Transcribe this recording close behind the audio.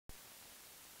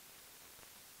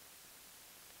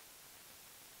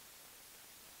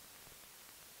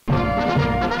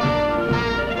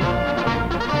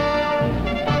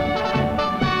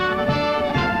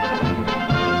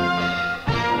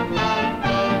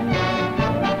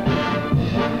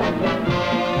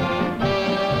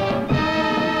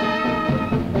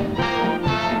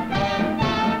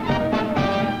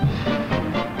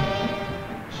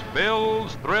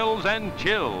bring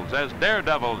chills as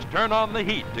daredevils turn on the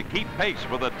heat to keep pace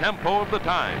with the tempo of the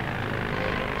time.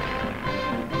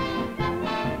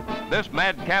 This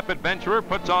madcap adventurer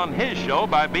puts on his show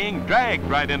by being dragged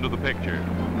right into the picture.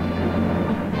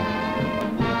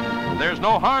 There's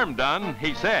no harm done,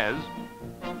 he says.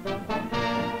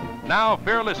 Now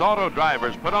fearless auto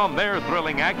drivers put on their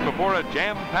thrilling act before a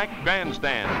jam-packed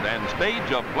grandstand and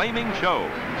stage a flaming show.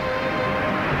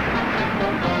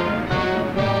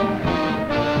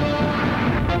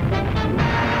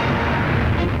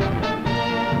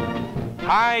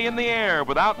 High in the air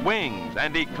without wings,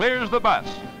 and he clears the bus.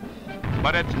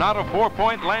 But it's not a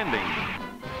four-point landing.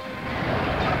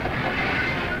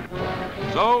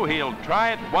 So he'll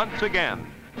try it once again.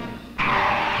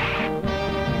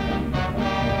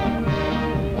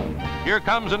 Here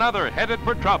comes another headed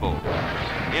for trouble.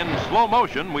 In slow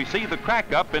motion, we see the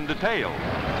crack up in detail.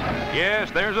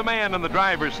 Yes, there's a man in the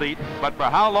driver's seat, but for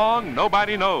how long,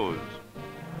 nobody knows.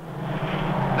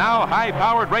 Now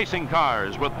high-powered racing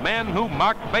cars with men who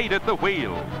mock fate at the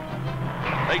wheel.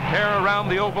 They tear around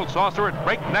the oval saucer at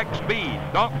breakneck speed,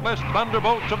 dauntless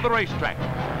thunderbolts of the racetrack.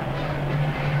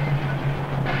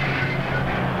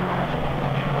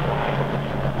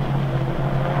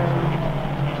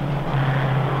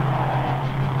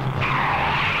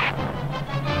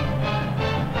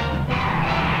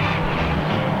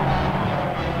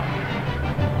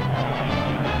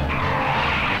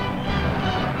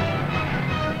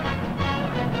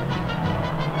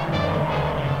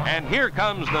 And here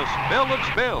comes the spill of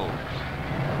spills.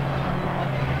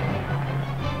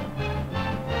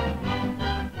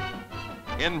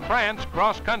 In France,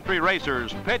 cross-country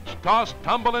racers pitch, toss,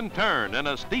 tumble, and turn in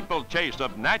a steeplechase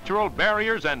of natural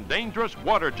barriers and dangerous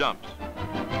water jumps.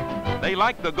 They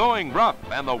like the going rough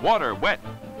and the water wet.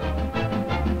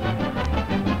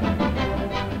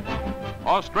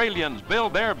 Australians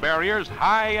build their barriers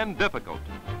high and difficult.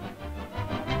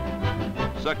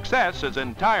 Success is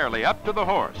entirely up to the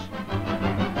horse.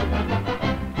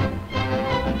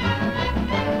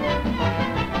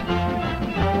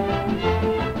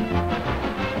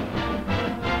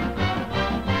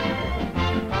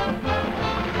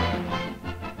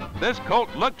 This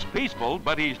colt looks peaceful,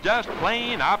 but he's just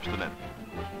plain obstinate.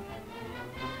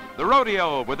 The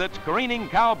rodeo, with its careening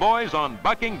cowboys on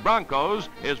bucking broncos,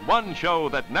 is one show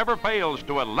that never fails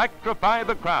to electrify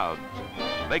the crowds.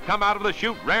 They come out of the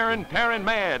chute raring, tearing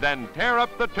mad and tear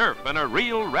up the turf in a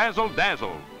real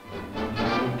razzle-dazzle.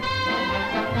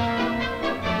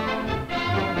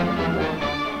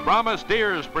 Brahma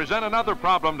steers present another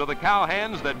problem to the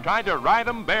cowhands that try to ride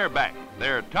them bareback.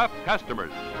 They're tough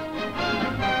customers.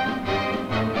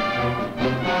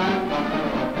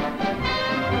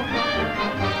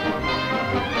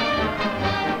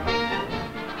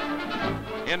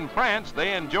 In France,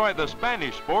 they enjoy the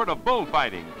Spanish sport of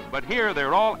bullfighting, but here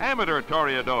they're all amateur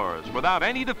toreadors without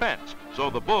any defense, so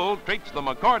the bull treats them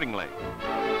accordingly.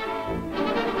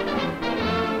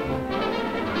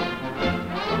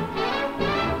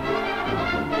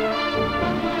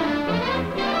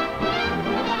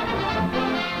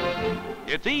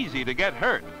 It's easy to get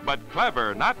hurt, but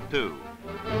clever not to.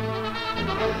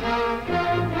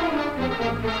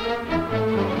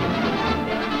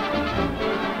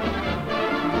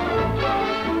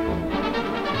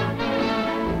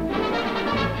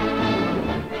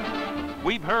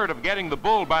 We've heard of getting the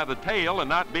bull by the tail and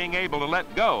not being able to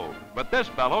let go, but this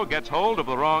fellow gets hold of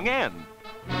the wrong end.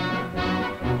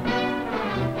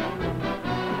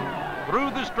 Through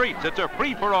the streets, it's a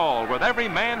free-for-all with every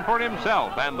man for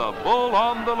himself and the bull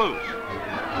on the loose.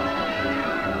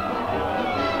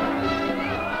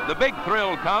 The big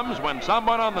thrill comes when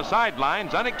someone on the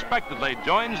sidelines unexpectedly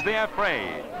joins the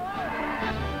affray.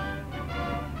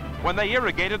 When they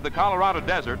irrigated the Colorado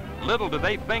desert, little did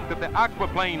they think that the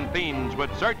aquaplane fiends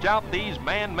would search out these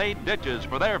man-made ditches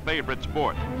for their favorite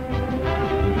sport.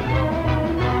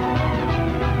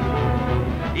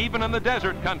 Even in the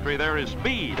desert country, there is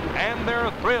speed, and there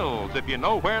are thrills if you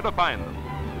know where to find them.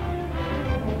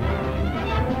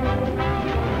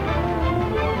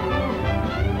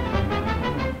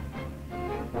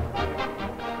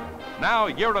 Now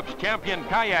Europe's champion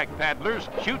kayak paddlers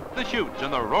shoot the chutes in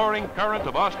the roaring current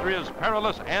of Austria's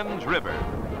perilous Enns River.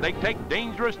 They take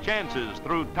dangerous chances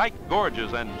through tight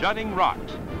gorges and jutting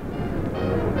rocks.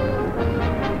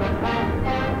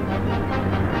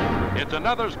 It's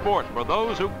another sport for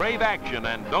those who crave action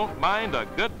and don't mind a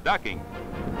good ducking.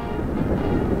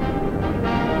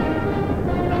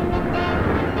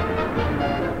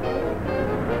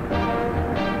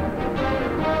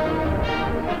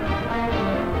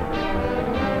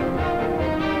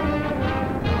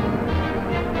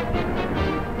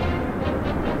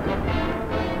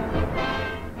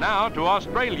 out to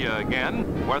Australia again,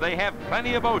 where they have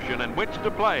plenty of ocean in which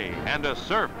to play and a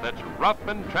surf that's rough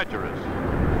and treacherous.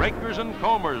 Breakers and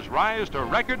combers rise to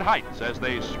record heights as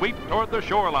they sweep toward the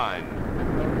shoreline.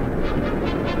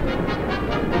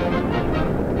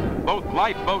 Both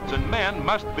lifeboats and men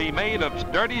must be made of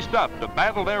sturdy stuff to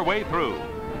battle their way through.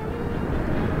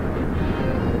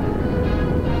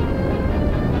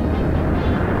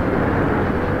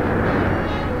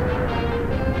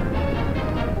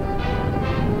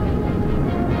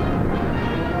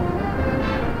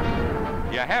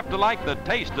 You have to like the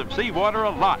taste of seawater a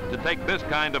lot to take this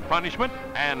kind of punishment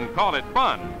and call it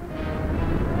fun.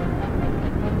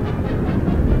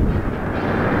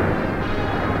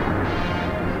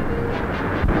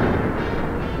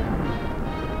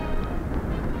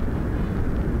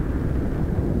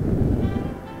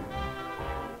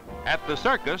 At the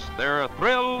circus, there are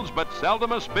thrills but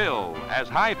seldom a spill, as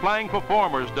high-flying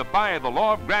performers defy the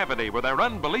law of gravity with their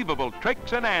unbelievable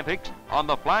tricks and antics on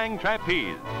the flying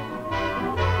trapeze.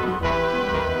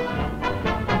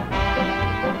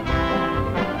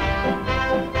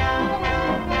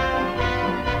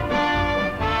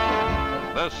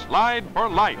 The slide for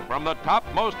life from the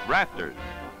topmost rafters.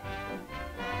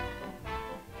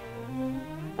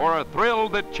 For a thrill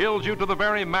that chills you to the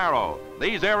very marrow,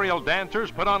 these aerial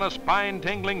dancers put on a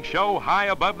spine-tingling show high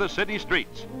above the city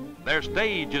streets. Their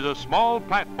stage is a small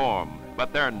platform,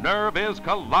 but their nerve is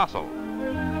colossal.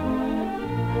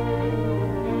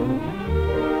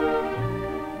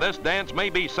 This dance may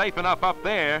be safe enough up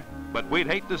there, but we'd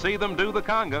hate to see them do the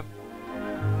conga.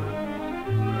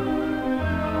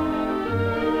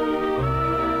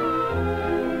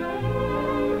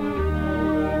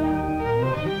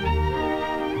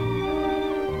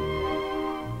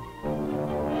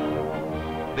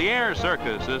 The air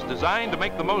circus is designed to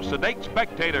make the most sedate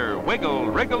spectator wiggle,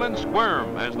 wriggle, and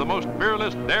squirm as the most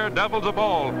fearless daredevils of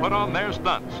all put on their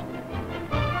stunts.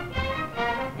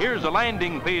 Here's a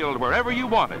landing field wherever you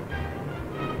want it,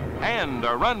 and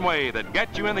a runway that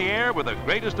gets you in the air with the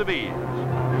greatest of ease.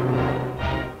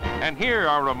 And here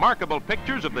are remarkable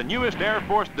pictures of the newest Air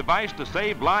Force device to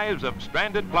save lives of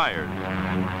stranded flyers.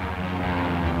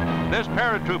 This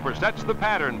paratrooper sets the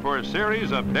pattern for a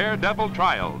series of daredevil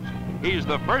trials. He's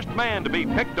the first man to be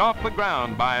picked off the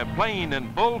ground by a plane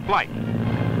in full flight.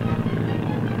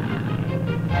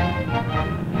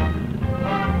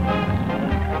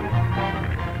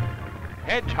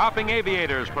 Hedge-hopping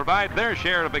aviators provide their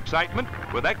share of excitement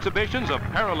with exhibitions of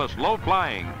perilous low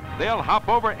flying. They'll hop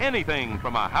over anything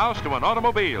from a house to an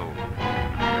automobile.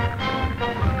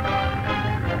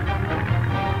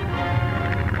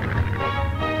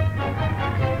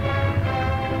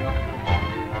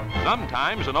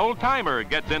 Sometimes an old-timer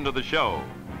gets into the show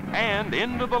and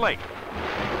into the lake.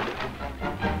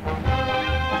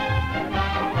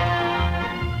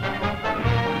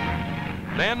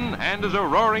 Then, and as a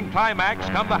roaring climax,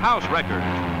 come the house wreckers.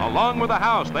 Along with the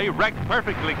house, they wreck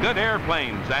perfectly good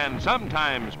airplanes and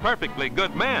sometimes perfectly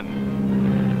good men.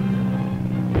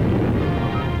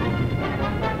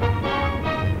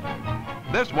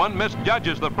 This one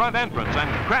misjudges the front entrance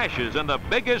and crashes in the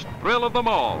biggest thrill of them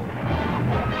all.